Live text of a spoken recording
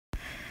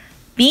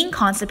Being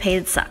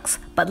constipated sucks,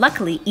 but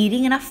luckily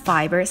eating enough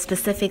fiber,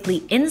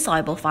 specifically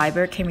insoluble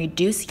fiber, can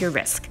reduce your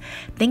risk.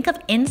 Think of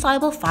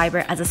insoluble fiber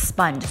as a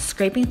sponge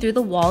scraping through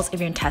the walls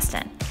of your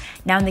intestine.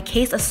 Now in the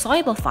case of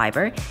soluble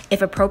fiber,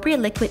 if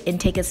appropriate liquid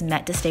intake is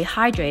met to stay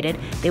hydrated,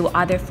 they will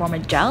either form a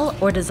gel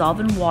or dissolve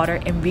in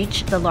water and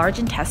reach the large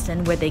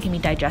intestine where they can be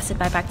digested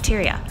by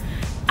bacteria.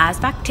 As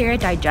bacteria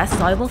digest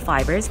soluble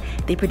fibers,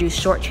 they produce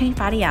short-chain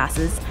fatty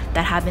acids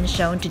that have been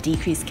shown to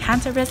decrease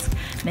cancer risk,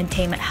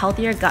 maintain a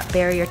healthier gut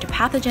barrier to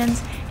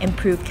pathogens,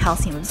 improve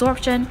calcium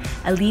absorption,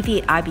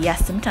 alleviate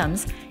IBS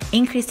symptoms,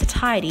 increase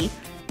satiety,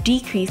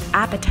 decrease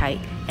appetite,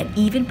 and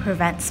even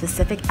prevent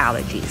specific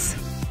allergies.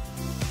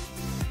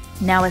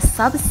 Now, a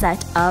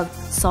subset of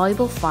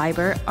soluble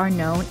fiber are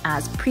known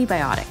as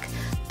prebiotic.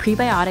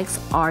 Prebiotics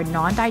are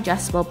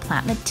non-digestible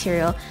plant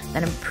material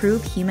that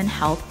improve human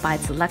health by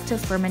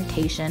selective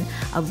fermentation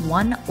of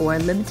one or a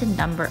limited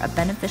number of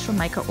beneficial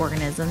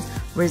microorganisms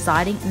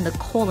residing in the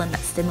colon that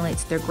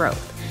stimulates their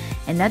growth.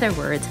 In other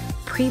words,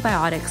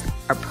 prebiotics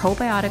are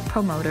probiotic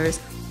promoters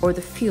or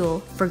the fuel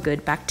for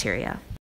good bacteria.